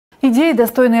Идеи,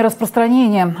 достойные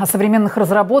распространения. О современных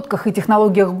разработках и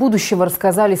технологиях будущего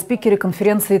рассказали спикеры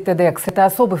конференции TEDx. Это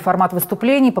особый формат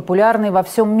выступлений, популярный во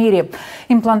всем мире.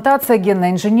 Имплантация, генная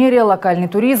инженерия, локальный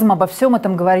туризм. Обо всем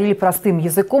этом говорили простым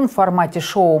языком в формате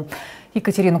шоу.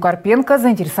 Екатерину Карпенко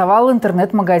заинтересовал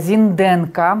интернет-магазин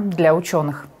ДНК для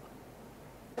ученых.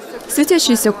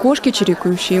 Светящиеся кошки,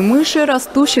 чирикающие мыши,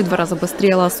 растущий в 2 раза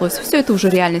быстрее лосось. Все это уже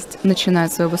реальность.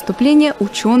 Начинает свое выступление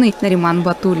ученый Нариман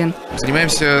Батулин.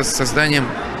 Занимаемся созданием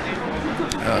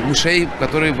мышей,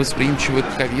 которые восприимчивы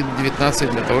к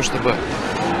COVID-19, для того, чтобы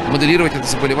моделировать это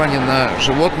заболевание на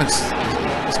животных,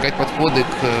 искать подходы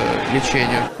к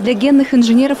лечению. Для генных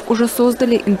инженеров уже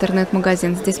создали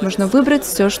интернет-магазин. Здесь можно выбрать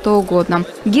все, что угодно.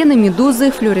 Гены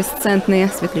медузы, флуоресцентные,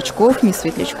 светлячков, не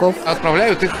светлячков.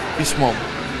 Отправляют их письмом.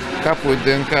 Капают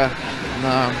ДНК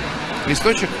на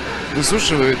листочек,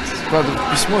 высушивают, складывают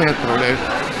в письмо и отправляют.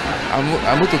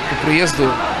 А мы тут по приезду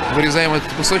вырезаем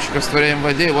этот кусочек, растворяем в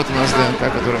воде, и вот у нас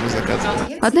ДНК, которую мы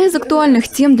заказываем. Одна из актуальных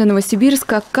тем для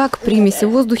Новосибирска – как примеси в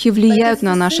воздухе влияют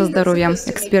на наше здоровье.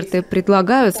 Эксперты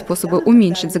предлагают способы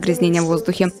уменьшить загрязнение в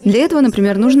воздухе. Для этого,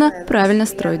 например, нужно правильно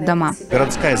строить дома.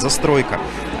 Городская застройка,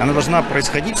 она должна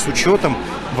происходить с учетом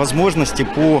возможности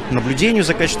по наблюдению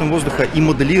за качеством воздуха и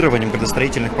моделированием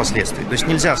градостроительных последствий. То есть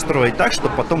нельзя строить так,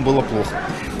 чтобы потом было плохо.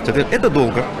 Это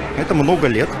долго, это много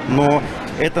лет, но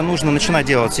это нужно начинать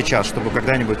делать сейчас, чтобы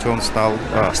когда-нибудь он стал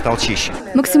чище.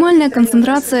 Максимальная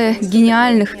концентрация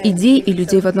гениальных идей и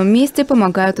людей в одном месте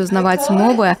помогает узнавать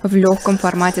новое в легком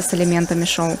формате с элементами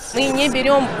шоу. Мы не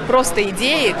берем просто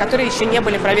идеи, которые еще не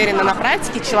были проверены на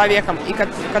практике человеком и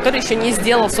который еще не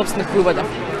сделал собственных выводов.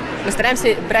 Мы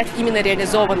стараемся брать именно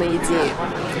реализованные идеи.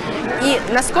 И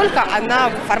насколько она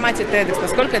в формате TEDx,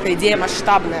 насколько эта идея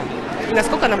масштабная, и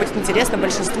насколько она будет интересна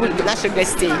большинству наших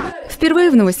гостей. Впервые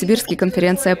в Новосибирске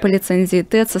конференция по лицензии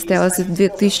TED состоялась в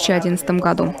 2011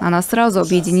 году. Она сразу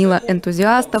объединила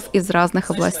энтузиастов из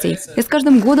разных областей. И с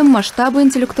каждым годом масштабы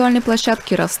интеллектуальной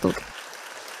площадки растут.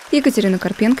 Екатерина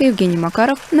Карпенко, Евгений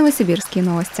Макаров, Новосибирские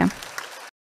новости.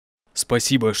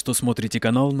 Спасибо, что смотрите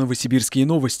канал «Новосибирские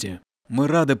новости». Мы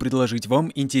рады предложить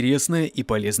вам интересное и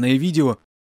полезное видео.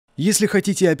 Если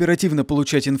хотите оперативно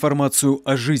получать информацию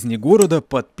о жизни города,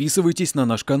 подписывайтесь на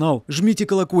наш канал, жмите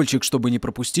колокольчик, чтобы не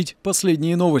пропустить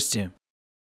последние новости.